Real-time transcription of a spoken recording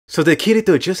So did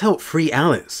Kirito just help free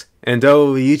Alice? And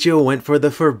oh, Eugeo went for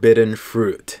the forbidden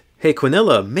fruit. Hey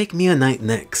Quinella, make me a knight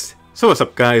next. So what's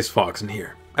up guys, Foxen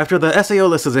here. After the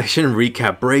Alicization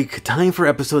recap break, time for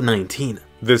episode 19.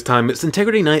 This time it's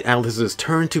Integrity Knight Alice's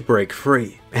turn to break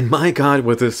free. And my god,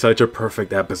 was this such a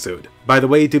perfect episode. By the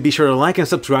way, do be sure to like and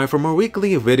subscribe for more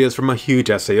weekly videos from a huge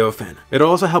SAO fan. It'll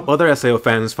also help other SAO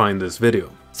fans find this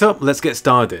video. So let's get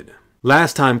started.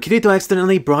 Last time, Kirito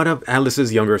accidentally brought up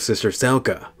Alice's younger sister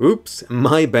Selka. Oops,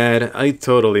 my bad, I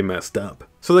totally messed up.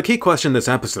 So the key question this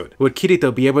episode, would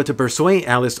Kirito be able to persuade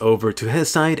Alice over to his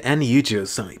side and Eugeo's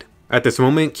side? At this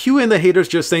moment, Q and the haters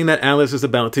just saying that Alice is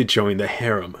about to join the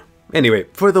harem. Anyway,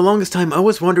 for the longest time I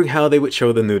was wondering how they would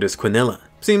show the nudist Quinella.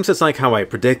 Seems just like how I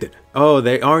predicted. Oh,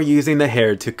 they are using the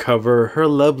hair to cover her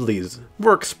lovelies.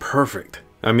 Works perfect.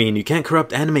 I mean, you can't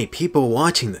corrupt anime people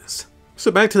watching this. So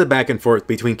back to the back and forth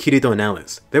between Kirito and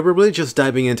Alice. They were really just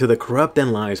diving into the corrupt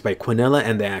and lies by Quinella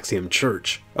and the Axiom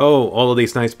Church. Oh, all of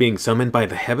these knights being summoned by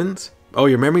the heavens? Oh,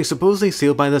 your memory supposedly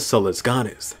sealed by the Soulless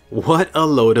Goddess. What a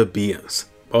load of BS.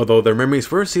 Although their memories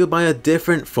were sealed by a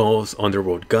different false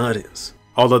underworld goddess.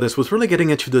 Although this was really getting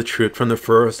into the truth from the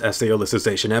first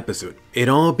Alicization episode, it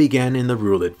all began in the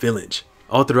Ruled Village.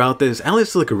 All throughout this,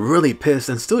 Alice looked really pissed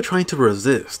and still trying to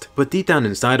resist, but deep down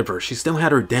inside of her, she still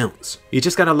had her doubts. You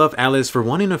just gotta love Alice for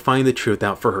wanting to find the truth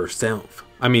out for herself.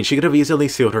 I mean, she could have easily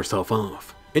sealed herself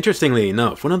off. Interestingly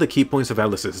enough, one of the key points of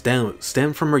Alice's doubt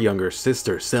stemmed from her younger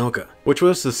sister, Selka, which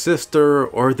was the sister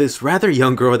or this rather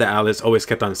young girl that Alice always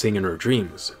kept on seeing in her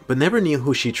dreams, but never knew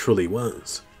who she truly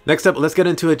was. Next up, let's get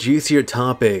into a juicier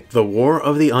topic, the War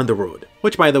of the Underworld,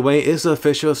 which by the way is the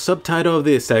official subtitle of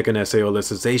the second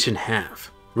Alicization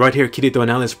half. Right here, Kirito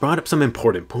and Alice brought up some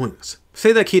important points.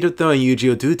 Say that Kirito and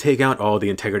Eugeo do take out all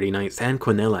the Integrity Knights and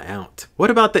Quinella out.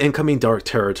 What about the incoming Dark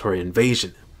Territory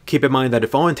invasion? Keep in mind that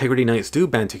if all Integrity Knights do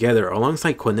band together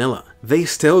alongside Quinella, they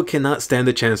still cannot stand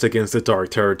a chance against the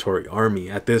Dark Territory army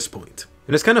at this point.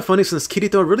 And it's kind of funny since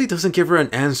Kirito really doesn't give her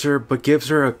an answer but gives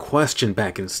her a question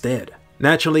back instead.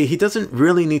 Naturally, he doesn't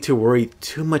really need to worry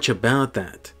too much about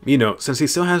that, you know, since he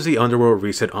still has the Underworld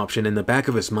reset option in the back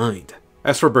of his mind.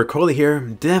 As for Bercoli here,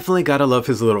 definitely gotta love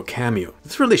his little cameo.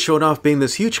 This really showed off being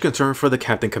this huge concern for the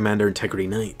Captain Commander Integrity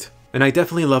Knight. And I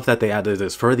definitely love that they added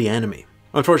this for the anime.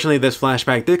 Unfortunately, this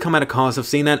flashback did come at a cost of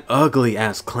seeing that ugly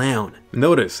ass clown.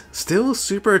 Notice, still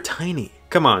super tiny.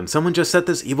 Come on, someone just set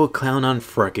this evil clown on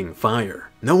fricking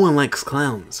fire. No one likes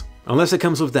clowns, unless it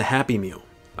comes with the Happy Meal.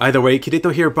 Either way,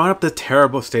 Kirito here brought up the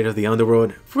terrible state of the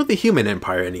underworld, for the human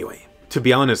empire anyway. To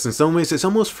be honest, in some ways it's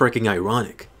almost freaking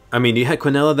ironic. I mean, you had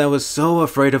Quinella that was so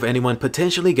afraid of anyone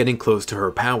potentially getting close to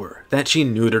her power, that she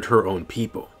neutered her own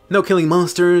people. No killing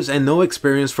monsters, and no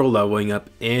experience for leveling up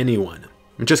anyone.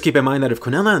 Just keep in mind that if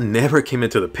Quinella never came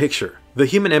into the picture, the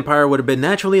human empire would have been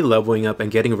naturally leveling up and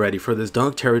getting ready for this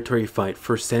Dark Territory fight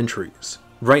for centuries.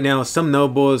 Right now, some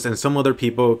nobles and some other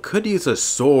people could use a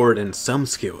sword and some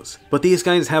skills, but these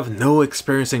guys have no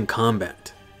experience in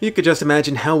combat. You could just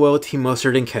imagine how well Team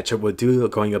Mustard and Ketchup would do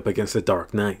going up against the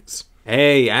Dark Knights.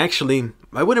 Hey, actually,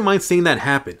 I wouldn't mind seeing that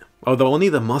happen, although only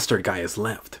the Mustard guy is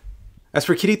left. As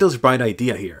for Kirito's bright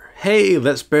idea here, hey,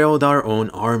 let's build our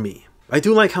own army. I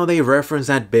do like how they reference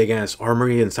that big ass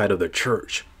armory inside of the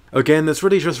church. Again, this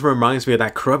really just reminds me of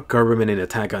that corrupt government in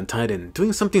Attack on Titan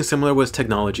doing something similar with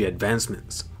technology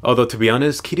advancements. Although to be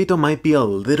honest, Kirito might be a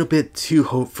little bit too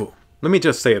hopeful. Let me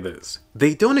just say this,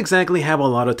 they don't exactly have a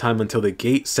lot of time until the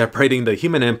gate separating the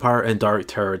human empire and Dark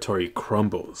Territory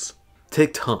crumbles.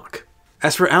 Tick-tock.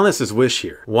 As for Alice's wish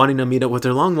here, wanting to meet up with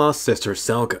her long-lost sister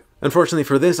Selka. Unfortunately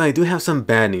for this, I do have some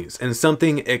bad news and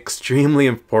something extremely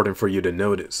important for you to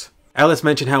notice. Alice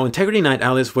mentioned how Integrity Knight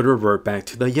Alice would revert back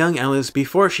to the young Alice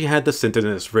before she had the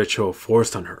Synthesis ritual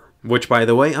forced on her. Which by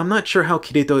the way, I'm not sure how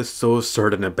Kirito is so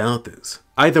certain about this.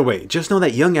 Either way, just know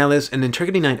that young Alice and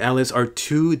Integrity Knight Alice are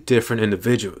two different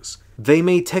individuals. They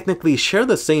may technically share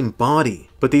the same body,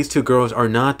 but these two girls are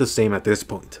not the same at this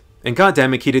point. And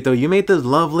goddammit Kirito, you made the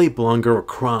lovely blonde girl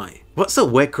cry. What's the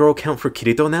wet girl count for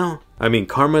Kirito now? I mean,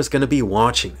 Karma's gonna be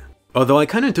watching. Although I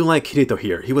kinda do like Kirito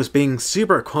here, he was being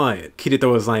super quiet. Kirito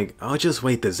was like, I'll just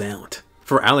wait this out.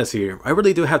 For Alice here, I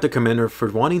really do have to commend her for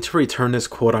wanting to return this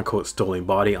quote-unquote stolen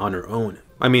body on her own.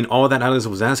 I mean, all that Alice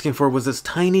was asking for was this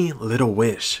tiny little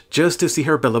wish, just to see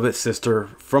her beloved sister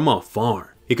from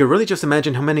afar. You could really just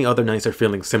imagine how many other knights are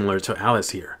feeling similar to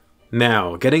Alice here.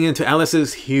 Now, getting into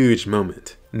Alice's huge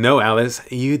moment. No Alice,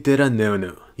 you did a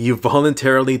no-no. You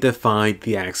voluntarily defied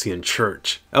the Axiom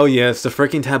Church. Oh yes, the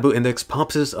freaking Taboo Index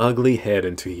pops his ugly head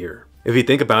into here. If you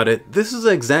think about it, this is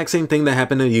the exact same thing that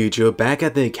happened to Eugeo back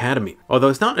at the academy, although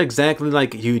it's not exactly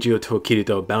like Eugeo told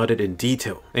Kirito about it in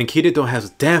detail, and Kirito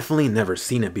has definitely never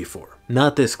seen it before,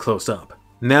 not this close up.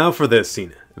 Now for this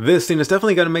scene. This scene is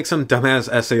definitely gonna make some dumbass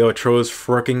SAO trolls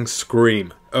freaking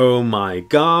scream. Oh my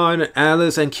god,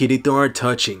 Alice and Kirito are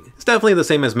touching. It's definitely the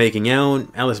same as making out,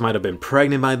 Alice might have been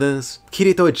pregnant by this,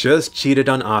 Kirito just cheated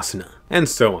on Asuna, and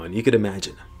so on, you could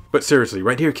imagine. But seriously,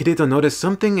 right here Kirito noticed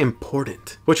something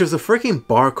important, which was the freaking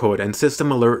barcode and system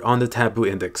alert on the Taboo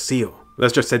index seal.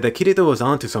 Let's just say that Kirito was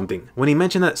onto something when he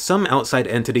mentioned that some outside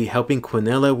entity helping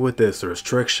Quinella with this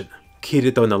restriction.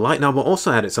 Kirito in the light novel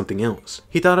also added something else.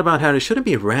 He thought about how it shouldn't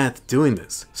be Rath doing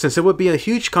this, since it would be a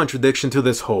huge contradiction to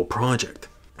this whole project.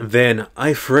 Then,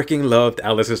 I freaking loved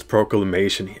Alice's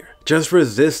proclamation here. Just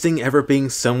resisting ever being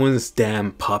someone's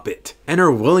damn puppet, and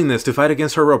her willingness to fight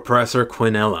against her oppressor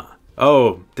Quinella.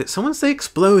 Oh, did someone say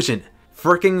explosion?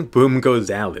 Freaking boom goes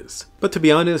Alice. But to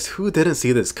be honest, who didn't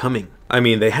see this coming? I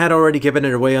mean, they had already given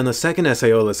it away on the second SAO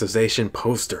Alicization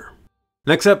poster.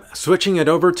 Next up, switching it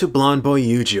over to blonde boy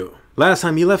Eugeo. Last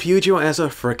time you left Eugeo as a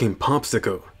freaking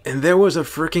popsicle, and there was a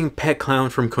freaking pet clown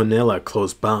from Quinella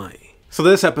close by. So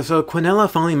this episode, Quinella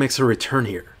finally makes a return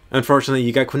here. Unfortunately,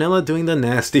 you got Quinella doing the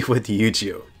nasty with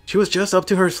Eugeo. She was just up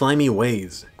to her slimy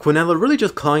ways. Quinella really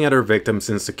just clawing at her victim's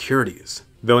insecurities.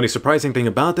 The only surprising thing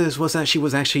about this was that she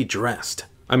was actually dressed.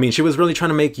 I mean, she was really trying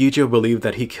to make Eugeo believe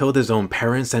that he killed his own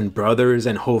parents and brothers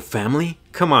and whole family?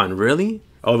 Come on, really?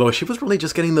 Although she was really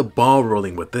just getting the ball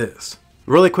rolling with this.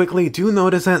 Really quickly, do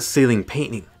notice that ceiling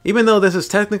painting. Even though this is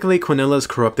technically Quinella's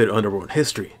corrupted Underworld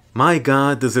history, my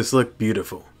god does this look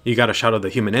beautiful. You got a shot of the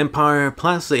human empire,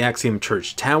 plus the Axiom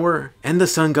church tower, and the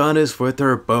sun goddess with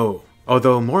her bow.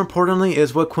 Although more importantly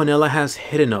is what Quinella has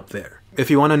hidden up there.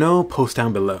 If you want to know, post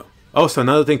down below. Also,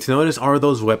 another thing to notice are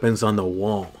those weapons on the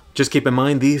wall. Just keep in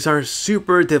mind these are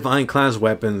super divine class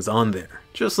weapons on there.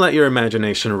 Just let your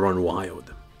imagination run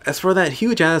wild. As for that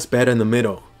huge ass bed in the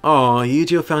middle, aw,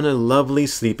 Eugeo found a lovely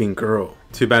sleeping girl.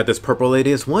 Too bad this purple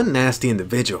lady is one nasty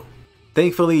individual.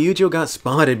 Thankfully, Eugeo got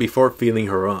spotted before feeling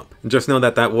her up. Just know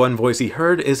that that one voice he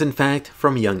heard is in fact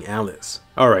from young Alice.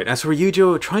 Alright, as for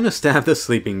Eugeo trying to stab the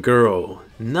sleeping girl,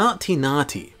 naughty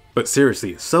naughty. But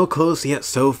seriously, so close yet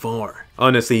so far.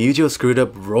 Honestly, Eugeo screwed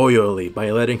up royally by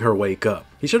letting her wake up.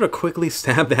 He should have quickly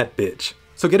stabbed that bitch.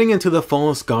 So getting into the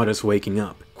false goddess waking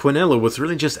up, Quinella was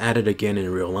really just at it again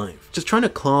in real life, just trying to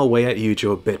claw away at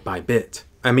Eugeo bit by bit.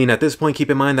 I mean, at this point keep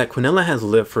in mind that Quinella has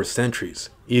lived for centuries.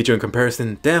 Eugeo in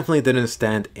comparison definitely didn't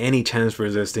stand any chance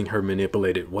resisting her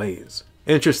manipulated ways.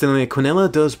 Interestingly,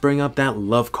 Quinella does bring up that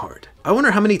love card. I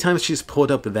wonder how many times she's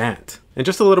pulled up that. And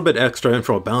just a little bit extra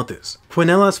info about this.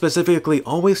 Quinella specifically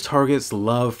always targets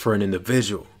love for an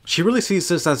individual. She really sees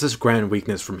this as this grand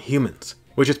weakness from humans,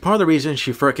 which is part of the reason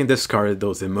she frickin' discarded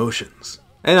those emotions.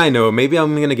 And I know, maybe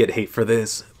I'm gonna get hate for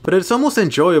this, but it's almost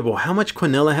enjoyable how much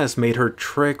Quinella has made her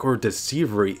trick or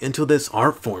deceivery into this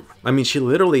art form. I mean, she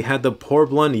literally had the poor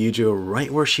blonde Eugeo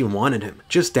right where she wanted him,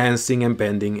 just dancing and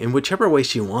bending in whichever way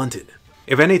she wanted.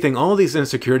 If anything, all of these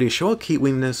insecurities show a key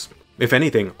weakness. If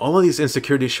anything, all of these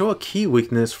insecurities show a key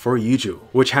weakness for Eugeo,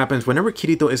 which happens whenever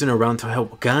Kirito isn't around to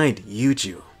help guide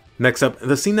Eugeo. Next up,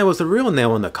 the scene that was the real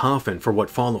nail in the coffin for what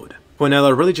followed.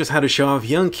 Quinella really just had to show off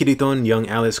young Kirito and young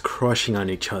Alice crushing on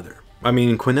each other. I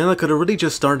mean, Quinella could have really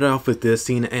just started off with this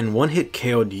scene and one-hit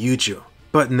KO'd Eugeo.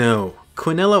 But no,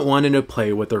 Quinella wanted to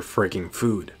play with her freaking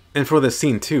food. And for this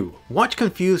scene too, watch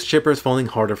confused shippers falling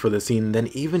harder for the scene than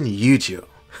even Eugeo.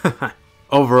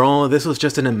 Overall, this was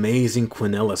just an amazing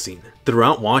Quinella scene.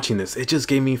 Throughout watching this, it just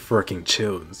gave me freaking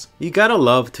chills. You gotta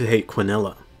love to hate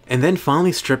Quinella. And then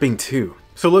finally stripping too.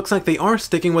 So it looks like they are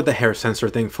sticking with the hair sensor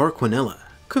thing for Quinella.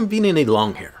 Conveniently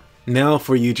long hair. Now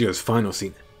for Eugeo's final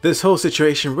scene. This whole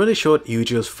situation really showed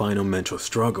Eugeo's final mental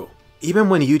struggle. Even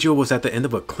when Eugeo was at the end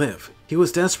of a cliff, he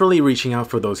was desperately reaching out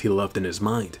for those he loved in his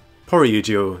mind. Poor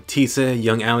Eugeo, Teise,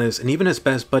 young Alice, and even his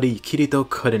best buddy Kirito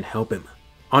couldn't help him.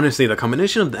 Honestly, the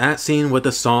combination of that scene with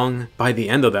the song, by the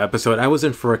end of the episode I was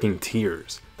in freaking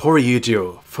tears. Poor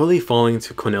Eugeo, fully falling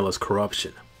to Quinella's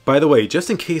corruption. By the way, just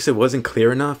in case it wasn't clear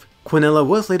enough, Quinella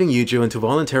was leading Eugeo into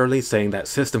voluntarily saying that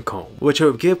system call, which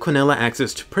would give Quinella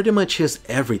access to pretty much his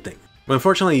everything.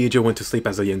 Unfortunately, Eugeo went to sleep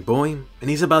as a young boy, and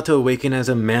he's about to awaken as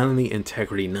a manly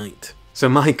integrity knight. So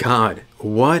my god,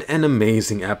 what an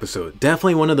amazing episode,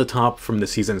 definitely one of the top from the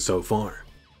season so far.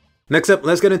 Next up,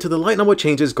 let's get into the light novel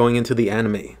changes going into the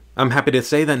anime. I'm happy to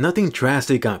say that nothing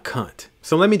drastic got cut,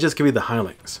 so let me just give you the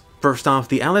highlights. First off,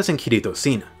 the Alice and Kirito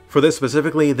scene. For this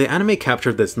specifically, the anime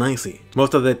captured this nicely.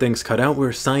 Most of the things cut out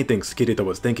were side things Kirito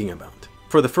was thinking about.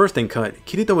 For the first thing cut,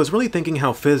 Kirito was really thinking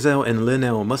how Fizzle and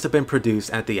Linnell must have been produced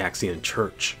at the Axiom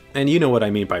church. And you know what I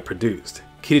mean by produced.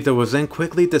 Kirito was then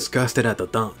quickly disgusted at the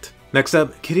thought. Next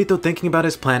up, Kirito thinking about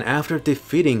his plan after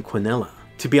defeating Quinella.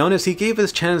 To be honest, he gave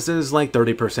his chances like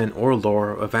 30% or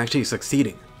lower of actually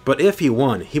succeeding. But if he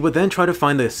won, he would then try to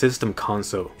find the system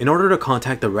console in order to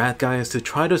contact the Rath guys to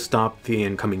try to stop the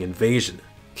incoming invasion.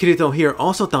 Kirito here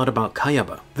also thought about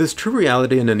Kayaba. This true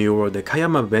reality in the New World that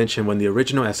Kayaba mentioned when the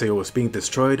original SAO was being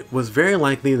destroyed was very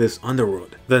likely this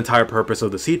Underworld. The entire purpose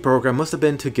of the seed program must have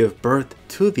been to give birth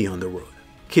to the Underworld.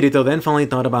 Kirito then finally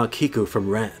thought about Kiku from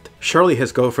Rath. Surely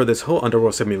his goal for this whole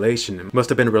Underworld simulation must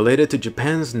have been related to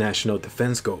Japan's national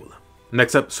defense goal.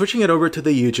 Next up, switching it over to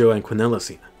the Eugeo and Quinella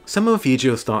scene. Some of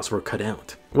Eugeo's thoughts were cut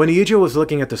out. When Eugeo was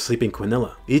looking at the sleeping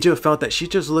Quinella, Eugeo felt that she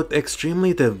just looked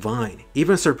extremely divine,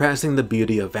 even surpassing the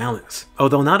beauty of Alice.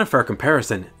 Although not a fair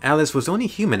comparison, Alice was only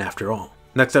human after all.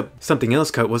 Next up, something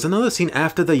else cut was another scene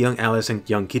after the young Alice and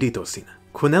young Kirito scene.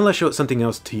 Quinella showed something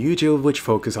else to Eugeo which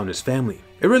focused on his family.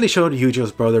 It really showed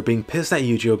Eugeo's brother being pissed at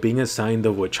Eugeo being assigned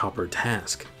the woodchopper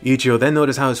task. Eugeo then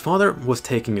noticed how his father was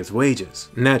taking his wages.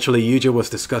 Naturally, Eugeo was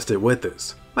disgusted with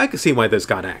this. I could see why this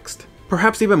got axed.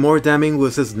 Perhaps even more damning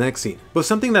was his next scene, was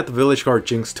something that the village guard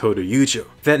Jinx told to Eugeo,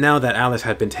 that now that Alice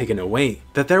had been taken away,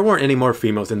 that there weren't any more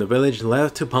females in the village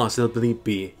left to possibly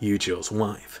be Eugeo's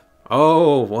wife.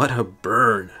 Oh, what a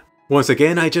burn. Once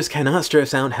again, I just cannot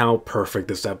stress out how perfect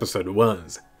this episode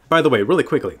was. By the way, really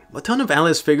quickly, a ton of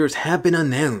Alice figures have been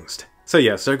announced. So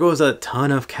yes, there goes a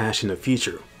ton of cash in the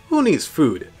future. Who needs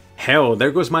food? Hell,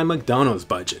 there goes my McDonald's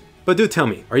budget. But do tell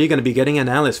me, are you going to be getting an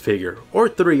Alice figure, or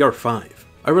 3 or 5?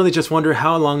 I really just wonder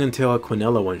how long until a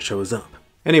Quinella one shows up.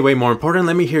 Anyway, more important,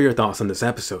 let me hear your thoughts on this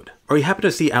episode. Are you happy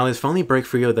to see Alice finally break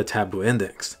free of the Taboo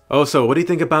index? Also, what do you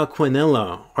think about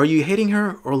Quinella? Are you hating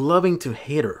her or loving to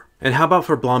hate her? And how about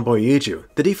for blonde boy Eugeo?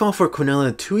 Did he fall for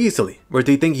Quinella too easily? Or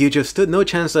do you think Eugeo stood no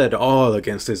chance at all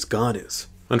against his goddess?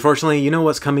 Unfortunately, you know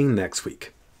what's coming next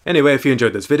week. Anyway, if you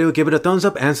enjoyed this video, give it a thumbs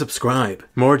up and subscribe.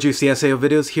 More juicy SAO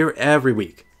videos here every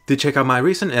week. Do check out my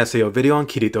recent SAO video on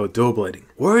Kirito dual blading.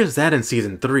 Where is that in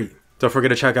season 3? Don't forget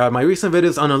to check out my recent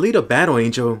videos on Alita Battle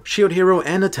Angel, Shield Hero,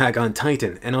 and Attack on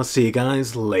Titan, and I'll see you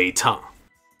guys later.